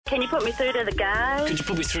Can you put me through to the guys? Could you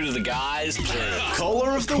put me through to the guys, please?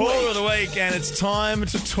 Caller of the week, and it's time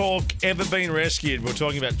to talk Ever Been Rescued. We were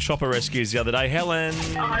talking about chopper rescues the other day. Helen.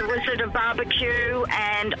 I was at a barbecue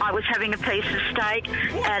and I was having a piece of steak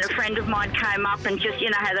and a friend of mine came up and just, you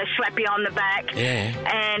know how they slap you on the back. Yeah.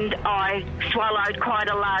 And I swallowed quite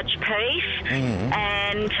a large piece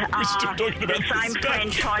and the same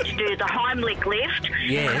friend tried to do the Heimlich lift,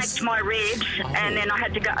 cracked my ribs and then I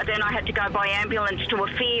had to go by ambulance to a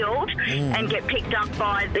field and get picked up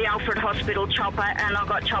by the Alfred Hospital chopper, and I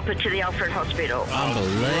got choppered to the Alfred Hospital.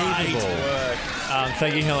 Unbelievable.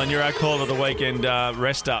 Thank you, Helen. You're our caller of the week, and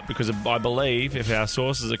rest up because I believe, if our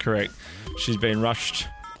sources are correct, she's been rushed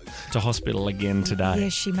to hospital again today.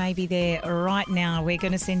 Yes, she may be there right now. We're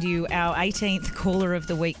going to send you our 18th Caller of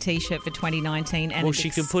the Week T-shirt for 2019. And Well, she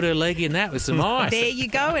can put her leg in that with some ice. There you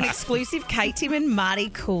go, an exclusive Kate, Tim and Marty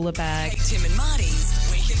cooler bag. Kate, Tim and Marty's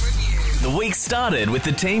Week in Review. The week started with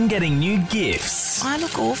the team getting new gifts. I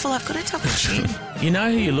look awful. I've got a double chin. You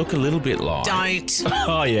know who you look a little bit like? Don't.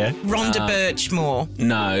 Oh, yeah. Rhonda Birchmore.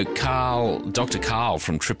 No, Dr. Carl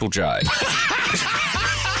from Triple J.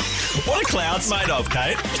 What are clouds made of,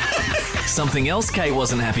 Kate? Something else Kate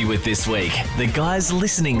wasn't happy with this week. The guys'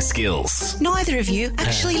 listening skills. Neither of you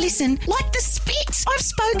actually listen. Like the spit. I've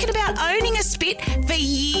spoken about owning a spit for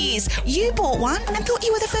years. You bought one and thought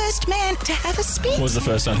you were the first man to have a spit. Was the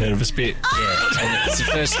first I heard of a spit. Yeah, and it's the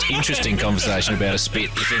first interesting conversation about a spit,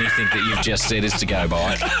 if anything that you've just said is to go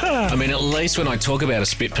by. I mean, at least when I talk about a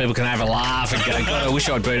spit, people can have a laugh and go, God, I wish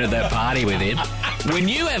I'd been at that party with him. When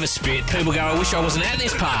you have a spit, people go, I wish I wasn't at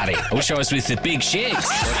this party. I wish I was with the big shags.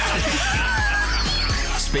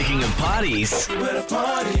 Speaking of parties,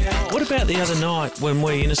 What about the other night when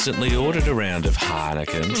we innocently ordered a round of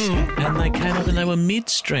Heinekens and they came up and they were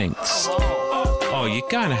mid-strengths? Oh, you're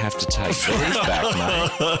going to have to take these back,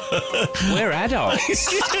 mate. We're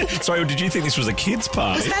adults. Sorry, did you think this was a kid's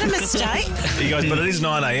party? Was that a mistake? He goes, but it is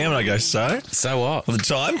 9 a.m. and I go, so? So what? Well, the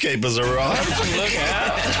timekeeper's arrived. Look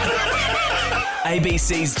out.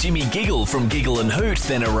 ABC's Jimmy Giggle from Giggle and Hoot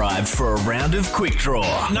then arrived for a round of quick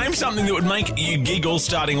draw. Name something that would make you giggle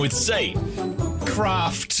starting with C.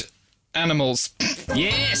 Craft animals.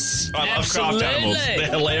 Yes, I love craft animals. They're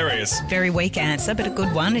hilarious. Very weak answer, but a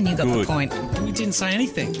good one, and you got the point. You didn't say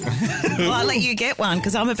anything. Well, I'll let you get one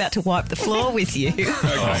because I'm about to wipe the floor with you.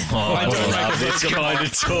 I love this kind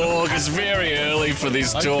of talk. It's very early for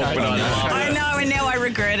this talk, but I love it. I know, and now I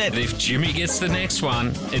regret it. If Jimmy gets the next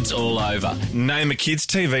one, it's all over. Name a kid's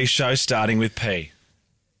TV show starting with P.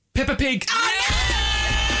 Peppa Pig.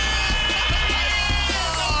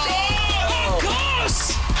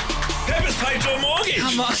 Peppa's paid your mortgage.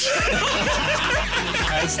 Come on.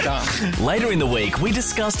 Has done. Later in the week, we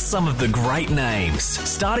discussed some of the great names,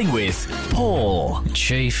 starting with Paul.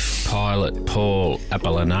 Chief Pilot Paul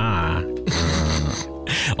Apollinaire.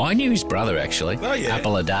 I knew his brother, actually. Oh, yeah.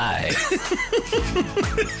 Apollinaire.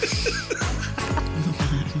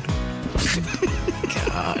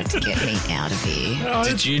 God, get me out of here.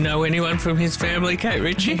 Did you know anyone from his family, Kate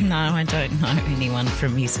Ritchie? No, I don't know anyone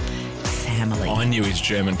from his family. I knew his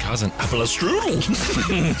German cousin, Apple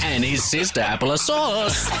Strudel. And his sister, Apple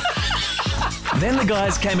Sauce. Then the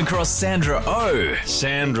guys came across Sandra Oh.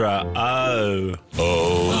 Sandra Oh.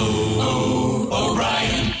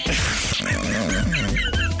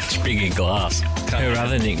 Big in glass. Her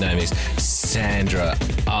other nickname is Sandra.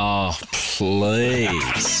 Oh,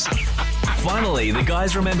 please. Finally, the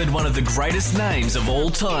guys remembered one of the greatest names of all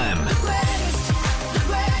time.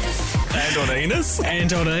 Antoninus?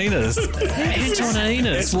 Antoninus.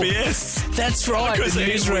 Antoninus. SBS. That's right. Because the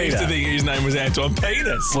he used to newsreader. think his name was Anton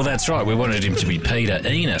Penis. Well, that's right. We wanted him to be Peter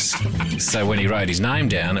Enos. So when he wrote his name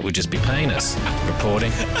down, it would just be Penis.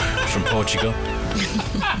 Reporting from Portugal.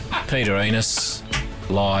 Peter Enos,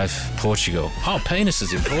 live, Portugal. Oh, Penis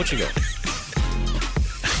is in Portugal.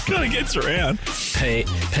 Kind of gets around.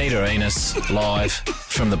 Peter Enos, live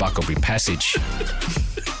from the Buckleby Passage.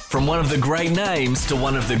 From one of the great names to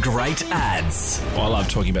one of the great ads. I love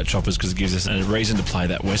talking about choppers because it gives us a reason to play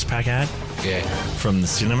that Westpac ad Yeah. from the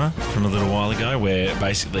cinema from a little while ago, where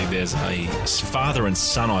basically there's a father and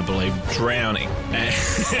son, I believe, drowning,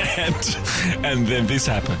 and then this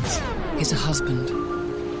happens. He's a husband.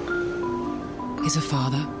 He's a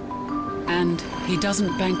father. And he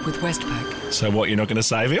doesn't bank with Westpac. So what, you're not going to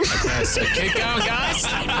save him? Okay, so keep going, guys.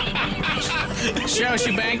 Show us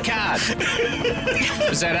your bank card.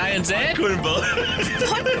 Is that ANZ? Couldn't believe.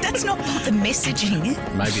 What? That's not part of the messaging.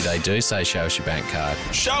 Maybe they do say show us your bank card.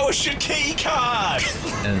 Show us your key card.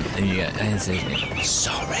 And you go, ANZ,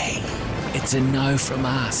 sorry. It's a no from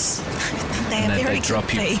us. They are very drop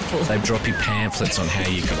good you, people. they drop you pamphlets on how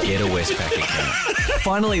you could get a Westpac account.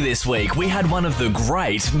 Finally this week, we had one of the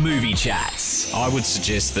great movie chats. I would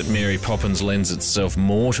suggest that Mary Poppins lends itself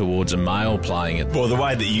more towards a male playing it. Well, the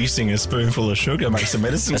way that you sing A Spoonful of Sugar makes the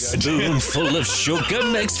medicine A spoonful of sugar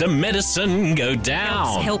makes the medicine go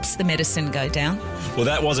down. Helps the medicine go down. Well,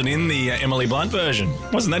 that wasn't in the Emily Blunt version.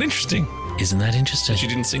 Wasn't that interesting? Isn't that interesting? She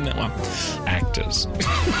didn't sing that one. Actors.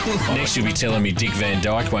 Next you'll be telling me Dick Van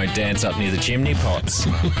Dyke won't dance up near the chimney pots.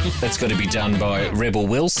 That's got to be done by Rebel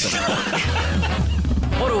Wilson.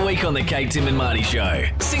 What a week on the Kate, Tim and Marty show.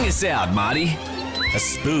 Sing us out, Marty. A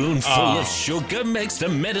spoonful of sugar makes the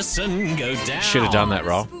medicine go down. Should have done that,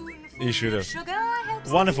 Roll. You should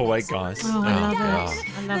have. Wonderful week, guys. Oh, I love it.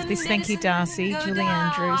 I love this. Thank you, Darcy. Julie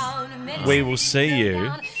Andrews. We will see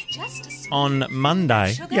you on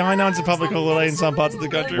Monday. Yeah, I know it's a public holiday in some parts of the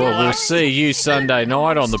country. Well, we'll see you Sunday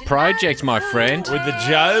night on the project, my friend. With the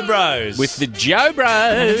Joe Bros. With the Joe Bros.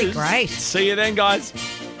 That'll be great. See you then, guys.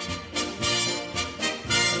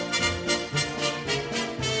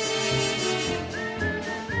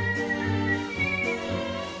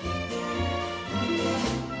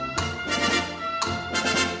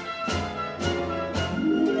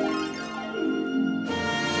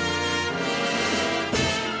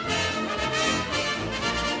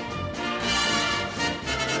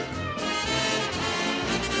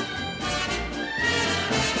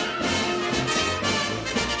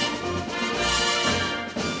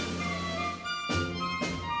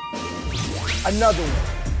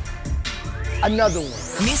 Another one.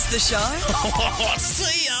 Missed the show?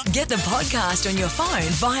 See ya. Get the podcast on your phone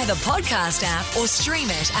via the podcast app or stream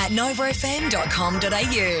it at novofm.com.au.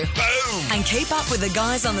 Boom. And keep up with the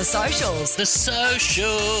guys on the socials. The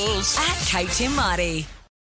socials. At Kate Tim Marty.